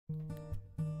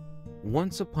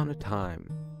Once upon a time,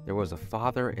 there was a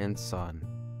father and son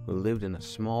who lived in a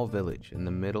small village in the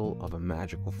middle of a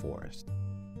magical forest.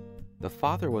 The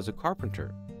father was a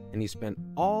carpenter, and he spent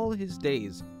all his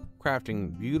days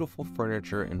crafting beautiful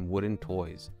furniture and wooden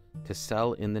toys to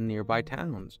sell in the nearby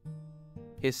towns.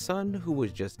 His son, who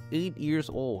was just 8 years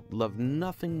old, loved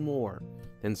nothing more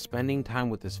than spending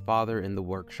time with his father in the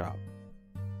workshop.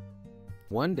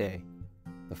 One day,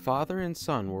 the father and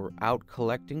son were out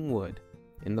collecting wood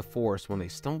in the forest when they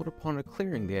stumbled upon a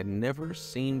clearing they had never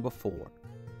seen before.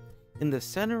 In the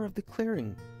center of the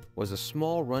clearing was a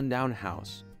small rundown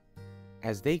house.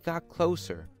 As they got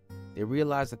closer, they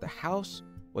realized that the house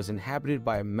was inhabited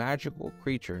by a magical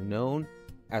creature known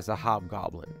as a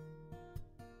hobgoblin.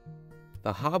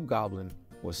 The hobgoblin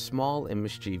was small and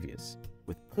mischievous,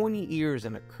 with pointy ears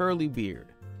and a curly beard.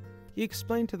 He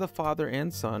explained to the father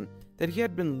and son that he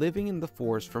had been living in the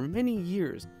forest for many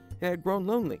years and had grown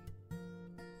lonely.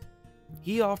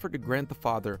 He offered to grant the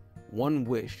father one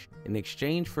wish in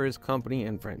exchange for his company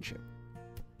and friendship.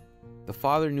 The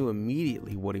father knew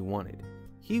immediately what he wanted.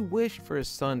 He wished for his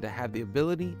son to have the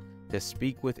ability to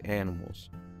speak with animals,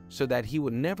 so that he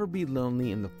would never be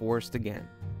lonely in the forest again.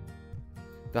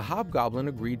 The hobgoblin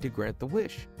agreed to grant the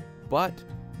wish, but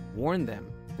warned them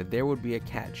that there would be a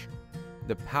catch.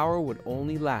 The power would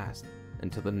only last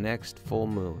until the next full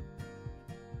moon.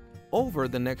 Over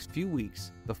the next few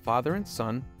weeks, the father and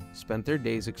son spent their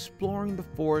days exploring the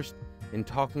forest and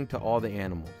talking to all the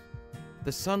animals.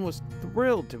 The son was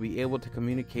thrilled to be able to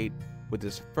communicate with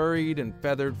his furried and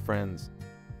feathered friends.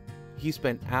 He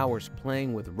spent hours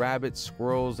playing with rabbits,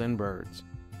 squirrels, and birds.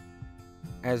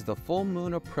 As the full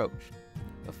moon approached,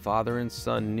 the father and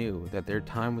son knew that their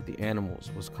time with the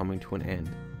animals was coming to an end.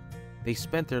 They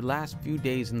spent their last few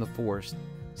days in the forest,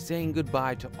 saying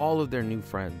goodbye to all of their new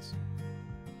friends.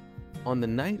 On the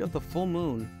night of the full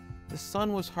moon, the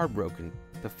son was heartbroken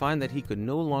to find that he could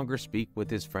no longer speak with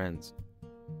his friends.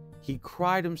 He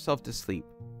cried himself to sleep,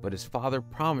 but his father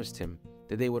promised him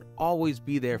that they would always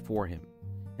be there for him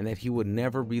and that he would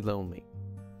never be lonely.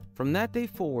 From that day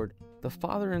forward, the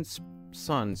father and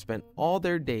son spent all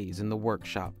their days in the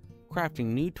workshop crafting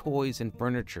new toys and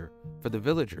furniture for the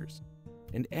villagers.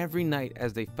 And every night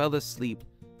as they fell asleep,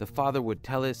 the father would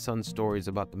tell his son stories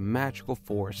about the magical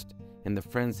forest and the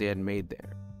friends they had made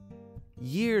there.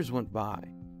 Years went by,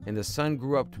 and the son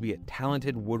grew up to be a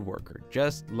talented woodworker,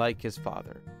 just like his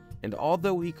father. And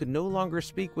although he could no longer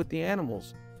speak with the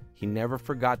animals, he never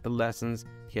forgot the lessons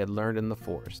he had learned in the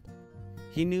forest.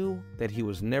 He knew that he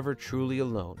was never truly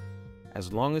alone,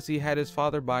 as long as he had his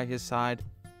father by his side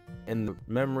and the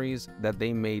memories that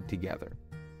they made together.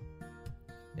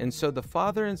 And so the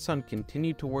father and son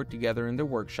continued to work together in their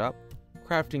workshop,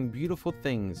 crafting beautiful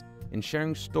things and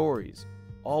sharing stories,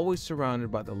 always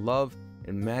surrounded by the love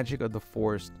and magic of the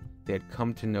forest they had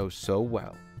come to know so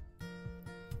well.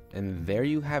 And there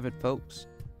you have it, folks,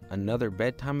 another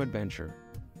bedtime adventure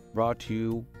brought to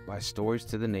you by Stories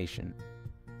to the Nation.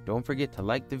 Don't forget to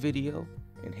like the video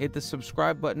and hit the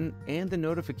subscribe button and the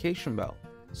notification bell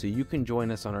so you can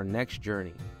join us on our next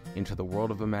journey into the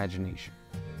world of imagination.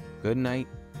 Good night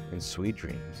and sweet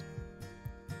dreams.